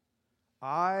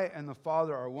 I and the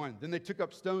Father are one. Then they took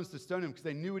up stones to stone Him because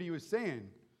they knew what He was saying.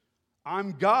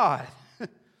 I'm God.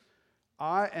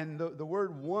 And the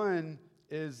word one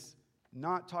is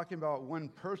not talking about one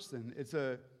person. It's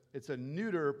a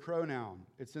neuter pronoun.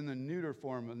 It's in the neuter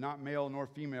form, not male nor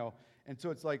female. And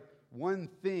so it's like one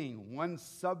thing, one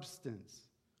substance.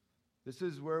 This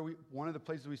is where one of the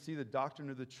places we see the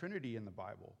doctrine of the Trinity in the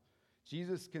Bible.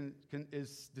 Jesus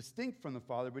is distinct from the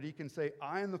Father, but He can say,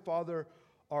 I and the Father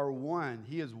are one.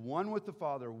 He is one with the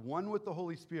Father, one with the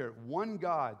Holy Spirit, one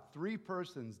God, three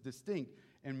persons, distinct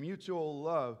and mutual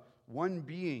love, one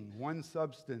being, one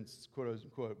substance, quote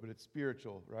unquote, but it's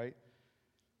spiritual, right?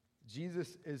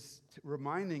 Jesus is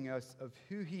reminding us of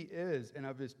who He is and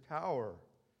of His power.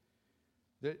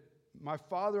 That my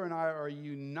Father and I are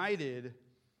united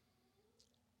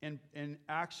in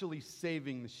actually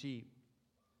saving the sheep.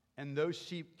 And those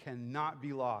sheep cannot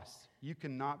be lost. You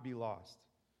cannot be lost.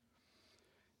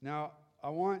 Now, I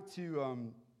want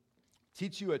to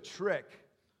teach you a trick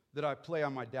that I play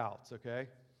on my doubts, okay?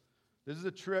 This is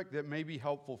a trick that may be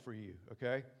helpful for you,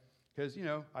 okay? Because,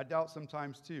 I doubt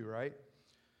sometimes too, right?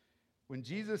 When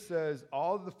Jesus says,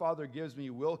 all the Father gives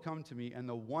me will come to me, and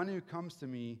the one who comes to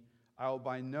me I will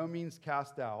by no means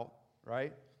cast out,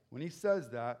 right? When He says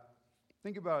that,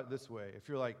 think about it this way. If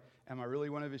you're like, am I really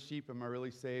one of His sheep? Am I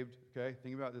really saved? Okay,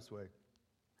 think about it this way.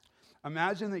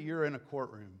 Imagine that you're in a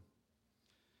courtroom,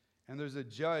 and there's a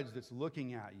judge that's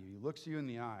looking at you. He looks you in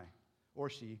the eye, or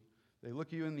she. They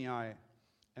look you in the eye,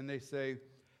 and they say,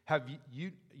 have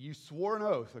you swore an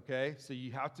oath, okay? So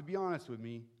you have to be honest with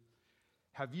me.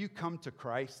 Have you come to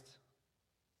Christ?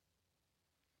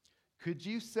 Could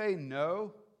you say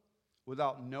no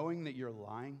without knowing that you're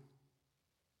lying?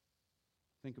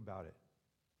 Think about it.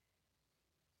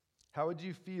 How would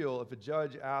you feel if a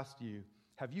judge asked you,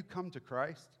 have you come to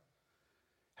Christ?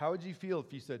 How would you feel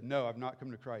if you said, no, I've not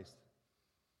come to Christ?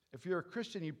 If you're a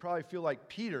Christian, you'd probably feel like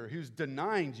Peter, who's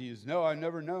denying Jesus. No, I've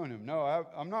never known Him. No,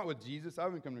 I'm not with Jesus. I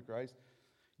haven't come to Christ.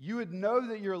 You would know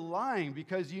that you're lying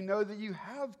because you know that you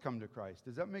have come to Christ.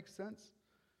 Does that make sense?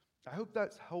 I hope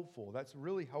that's helpful. That's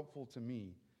really helpful to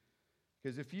me.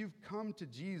 Because if you've come to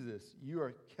Jesus, you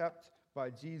are kept by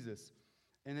Jesus.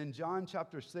 And in John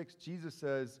chapter 6, Jesus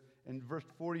says in verse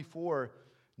 44,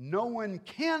 no one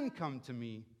can come to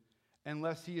me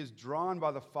unless he is drawn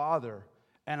by the Father,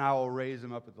 and I will raise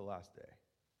him up at the last day.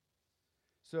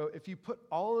 So if you put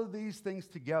all of these things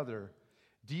together,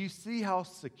 do you see how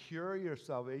secure your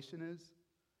salvation is?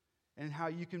 And how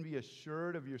you can be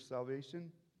assured of your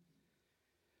salvation?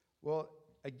 Well,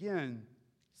 again,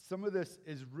 some of this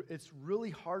it's really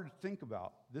hard to think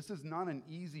about. This is not an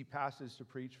easy passage to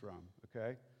preach from,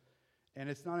 okay? And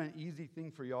it's not an easy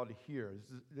thing for y'all to hear.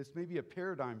 This may be a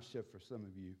paradigm shift for some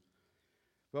of you.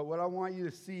 But what I want you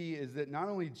to see is that not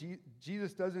only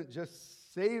Jesus doesn't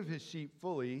just save His sheep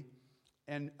fully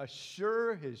and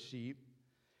assure His sheep,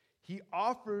 He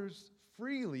offers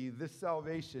freely this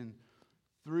salvation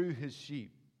through his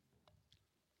sheep.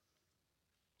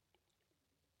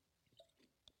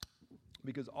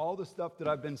 Because all the stuff that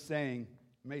I've been saying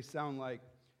may sound like,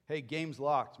 hey, game's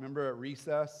locked. Remember at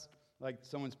recess? Like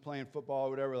someone's playing football or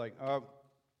whatever, like, oh,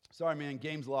 sorry, man,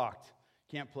 game's locked.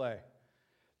 Can't play.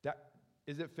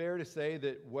 Is it fair to say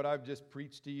that what I've just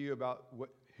preached to you about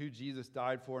who Jesus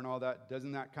died for and all that,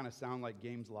 doesn't that kind of sound like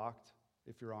game's locked,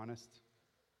 if you're honest?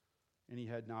 Any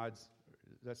head nods?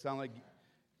 Does that sound like,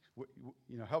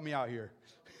 help me out here.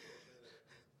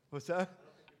 What's that?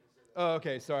 Oh,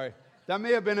 okay, sorry. That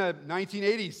may have been a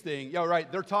 1980s thing. Yeah, right.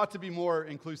 They're taught to be more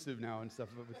inclusive now and stuff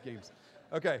with games.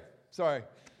 Okay, sorry.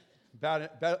 Bad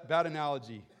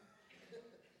analogy.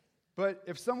 But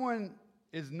if someone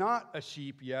is not a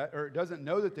sheep yet or doesn't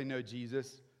know that they know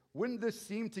Jesus, wouldn't this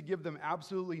seem to give them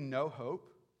absolutely no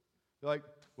hope? They're like,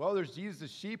 well, there's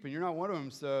Jesus' sheep and you're not one of them,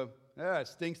 so it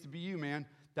stinks to be you, man.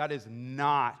 That is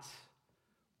not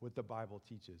what the Bible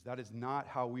teaches. That is not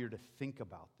how we are to think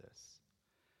about this.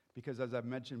 Because as I've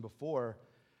mentioned before,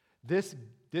 this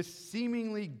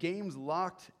seemingly game's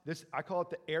locked, I call it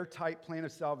the airtight plan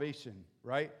of salvation,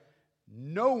 right?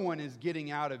 No one is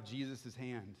getting out of Jesus'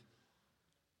 hand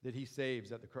that he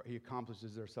saves, he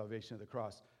accomplishes their salvation at the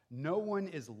cross. No one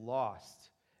is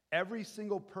lost. Every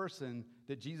single person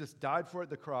that Jesus died for at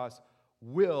the cross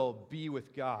will be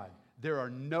with God. There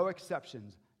are no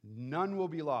exceptions. None will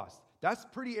be lost. That's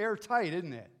pretty airtight,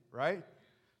 isn't it? Right?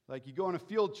 Like you go on a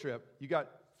field trip, you got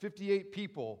 58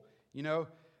 people.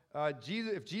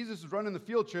 If Jesus was running the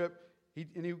field trip,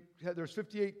 there's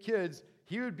 58 kids,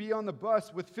 he would be on the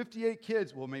bus with 58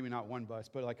 kids. Well, maybe not one bus,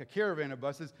 but like a caravan of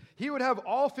buses. He would have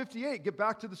all 58 get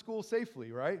back to the school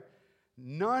safely, right?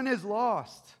 None is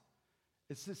lost.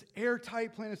 It's this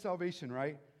airtight plan of salvation,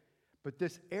 right? But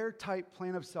this airtight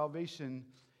plan of salvation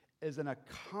is an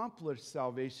accomplished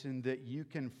salvation that you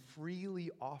can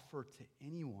freely offer to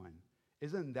anyone.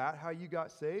 Isn't that how you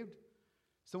got saved?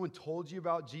 Someone told you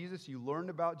about Jesus, you learned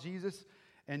about Jesus,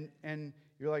 and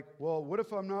you're like, well, what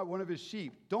if I'm not one of his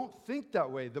sheep? Don't think that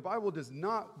way. The Bible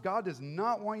God does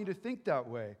not want you to think that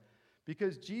way,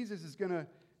 because Jesus is going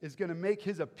to make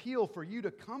his appeal for you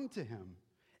to come to him.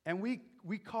 And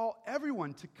we call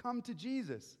everyone to come to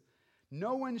Jesus.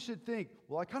 No one should think,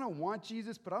 well, I kind of want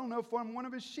Jesus, but I don't know if I'm one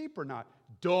of his sheep or not.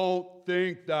 Don't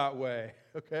think that way,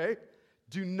 okay?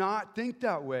 Do not think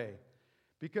that way,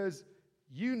 because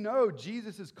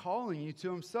Jesus is calling you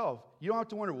to himself. You don't have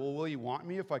to wonder, well, will he want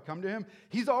me if I come to him?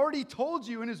 He's already told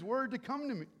you in his word to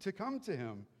come to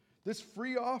him. This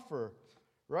free offer,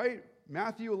 right?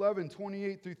 Matthew 11,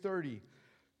 28 through 30.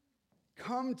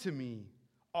 Come to me,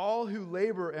 all who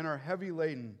labor and are heavy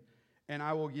laden, and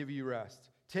I will give you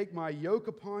rest. Take my yoke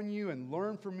upon you and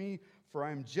learn from me, for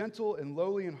I am gentle and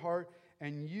lowly in heart,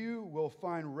 and you will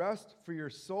find rest for your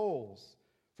souls.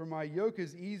 For my yoke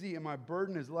is easy and my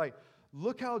burden is light.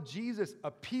 Look how Jesus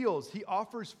appeals. He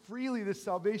offers freely this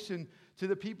salvation to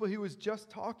the people he was just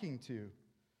talking to.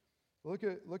 Look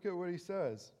at what he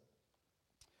says.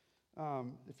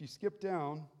 If you skip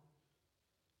down,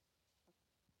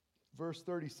 verse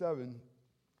 37,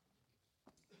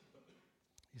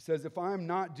 he says, if I am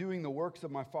not doing the works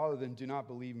of my Father, then do not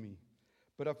believe me.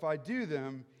 But if I do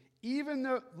them,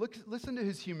 listen to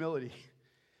his humility.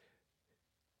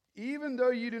 Even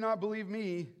though you do not believe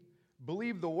me,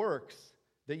 believe the works,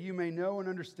 that you may know and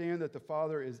understand that the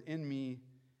Father is in me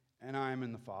and I am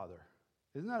in the Father.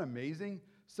 Isn't that amazing?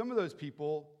 Some of those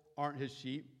people aren't his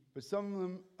sheep, but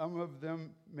some of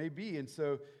them may be. And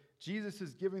so Jesus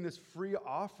is giving this free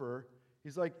offer.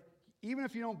 He's like, even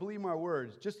if you don't believe my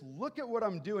words, just look at what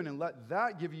I'm doing and let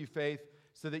that give you faith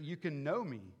so that you can know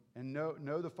me and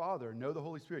know the Father, know the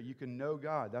Holy Spirit. You can know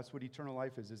God. That's what eternal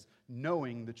life is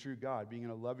knowing the true God, being in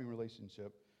a loving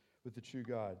relationship with the true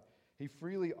God. He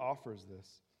freely offers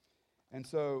this. And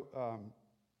so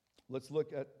let's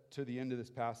look to the end of this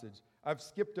passage. I've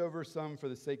skipped over some for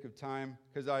the sake of time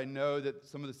because I know that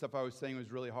some of the stuff I was saying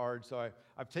was really hard. So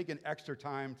I've taken extra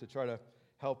time to try to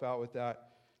help out with that.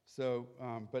 So,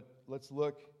 but let's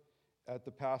look at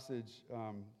the passage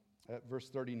at verse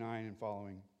 39 and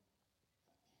following.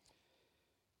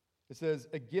 It says,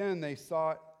 again, they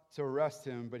sought to arrest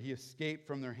him, but he escaped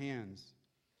from their hands.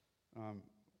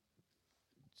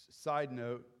 Side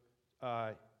note,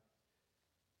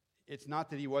 it's not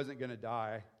that he wasn't going to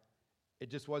die. It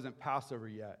just wasn't Passover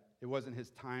yet. It wasn't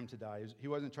his time to die. He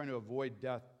wasn't trying to avoid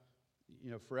death,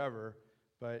 forever,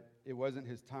 but it wasn't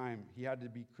his time. He had to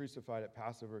be crucified at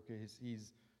Passover because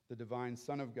he's the divine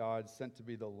Son of God, sent to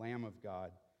be the Lamb of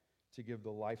God, to give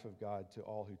the life of God to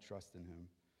all who trust in him.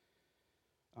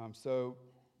 So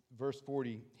verse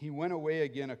 40, he went away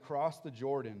again across the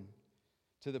Jordan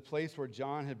to the place where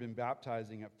John had been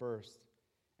baptizing at first,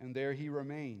 and there he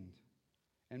remained.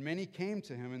 And many came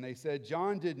to him, and they said,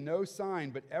 John did no sign,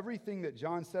 but everything that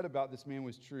John said about this man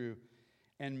was true,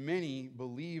 and many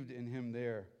believed in him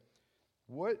there.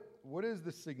 What is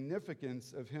the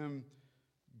significance of him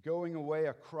going away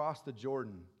across the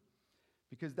Jordan?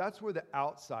 Because that's where the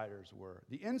outsiders were.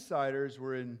 The insiders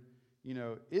were in,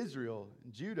 Israel,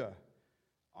 Judah.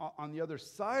 On the other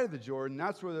side of the Jordan,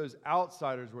 that's where those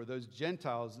outsiders were, those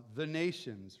Gentiles, the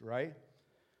nations, right?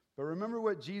 But remember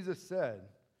what Jesus said.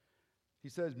 He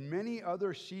says, many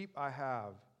other sheep I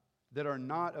have that are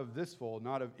not of this fold,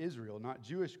 not of Israel, not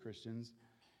Jewish Christians,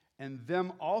 and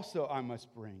them also I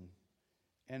must bring,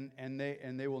 and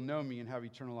they will know me and have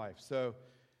eternal life. So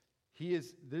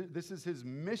this is his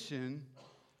mission,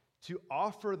 to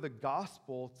offer the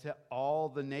gospel to all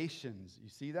the nations. You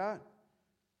see that?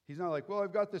 He's not like, well,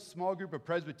 I've got this small group of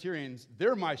Presbyterians,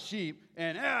 they're my sheep,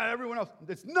 and everyone else.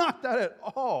 It's not that at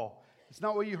all. It's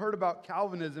not what you heard about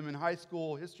Calvinism in high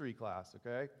school history class,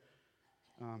 okay?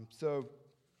 So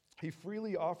he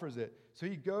freely offers it. So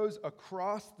he goes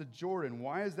across the Jordan.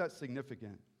 Why is that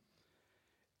significant?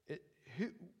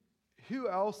 Who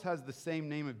else has the same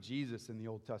name of Jesus in the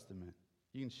Old Testament?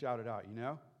 You can shout it out,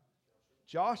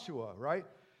 Joshua, right?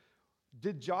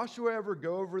 Did Joshua ever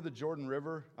go over the Jordan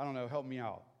River? I don't know, help me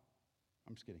out.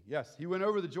 I'm just kidding. Yes, he went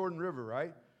over the Jordan River,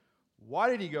 right? Why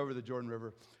did he go over the Jordan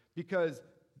River? Because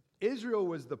Israel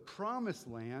was the promised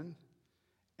land,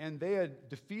 and they had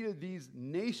defeated these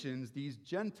nations, these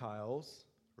Gentiles,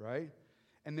 right?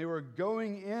 And they were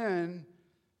going in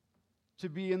to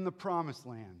be in the promised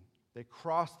land. They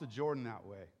crossed the Jordan that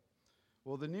way.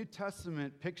 Well, the New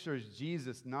Testament pictures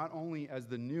Jesus not only as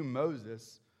the new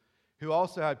Moses, who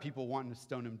also had people wanting to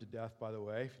stone him to death, by the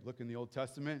way. If you look in the Old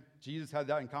Testament, Jesus had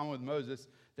that in common with Moses.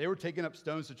 They were taking up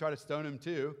stones to try to stone him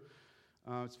too.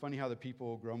 It's funny how the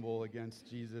people grumble against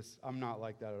Jesus. I'm not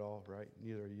like that at all, right?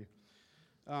 Neither are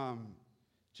you.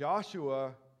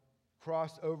 Joshua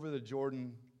crossed over the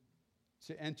Jordan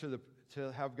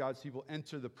to have God's people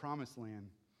enter the promised land.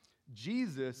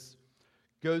 Jesus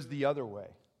goes the other way.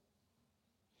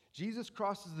 Jesus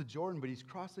crosses the Jordan, but he's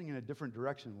crossing in a different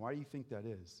direction. Why do you think that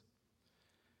is?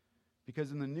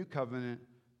 Because in the new covenant,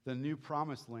 the new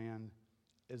promised land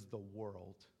is the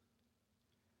world.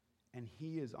 And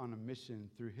he is on a mission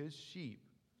through his sheep,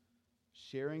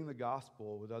 sharing the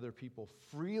gospel with other people,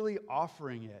 freely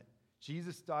offering it.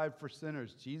 Jesus died for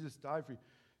sinners. Jesus died for you.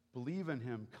 Believe in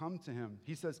him. Come to him.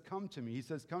 He says, come to me. He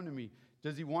says, come to me.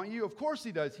 Does he want you? Of course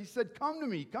he does. He said, come to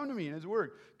me in his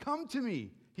word. Come to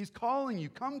me. He's calling you.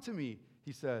 Come to me,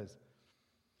 he says.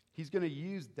 He's going to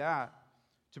use that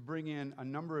to bring in a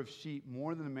number of sheep,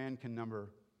 more than a man can number,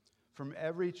 from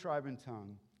every tribe and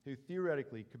tongue, who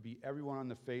theoretically could be everyone on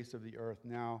the face of the earth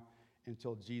now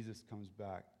until Jesus comes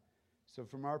back. So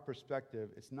from our perspective,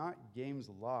 it's not games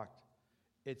locked.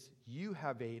 It's you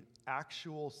have an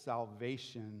actual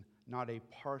salvation, not a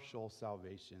partial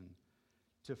salvation,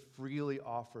 to freely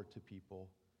offer to people,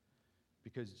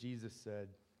 because Jesus said,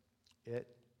 it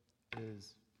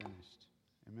is finished.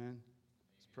 Amen?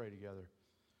 Let's pray together.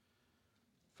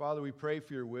 Father, we pray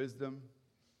for your wisdom.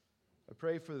 I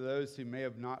pray for those who may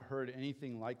have not heard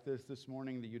anything like this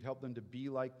morning, that you'd help them to be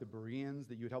like the Bereans,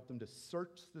 that you'd help them to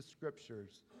search the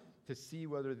scriptures to see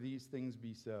whether these things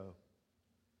be so.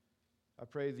 I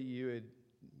pray that you would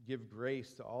give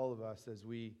grace to all of us as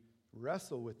we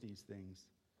wrestle with these things.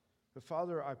 But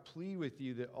Father, I plead with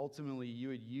you that ultimately you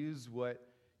would use what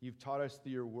you've taught us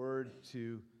through your word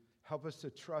to help us to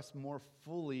trust more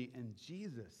fully in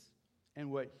Jesus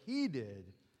and what he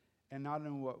did, and not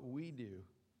in what we do.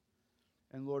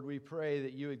 And Lord, we pray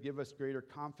that you would give us greater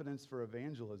confidence for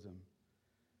evangelism,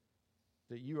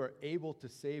 that you are able to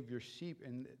save your sheep,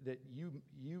 and that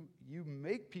you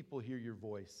make people hear your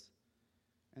voice,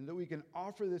 and that we can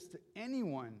offer this to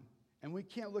anyone, and we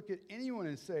can't look at anyone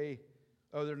and say,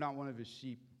 oh, they're not one of his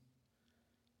sheep.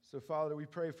 So, Father, we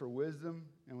pray for wisdom,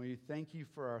 and we thank you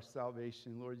for our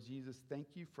salvation. Lord Jesus, thank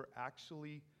you for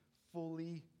actually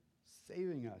fully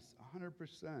saving us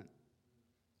 100%.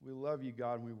 We love you,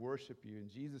 God, and we worship you. In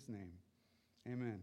Jesus' name, amen.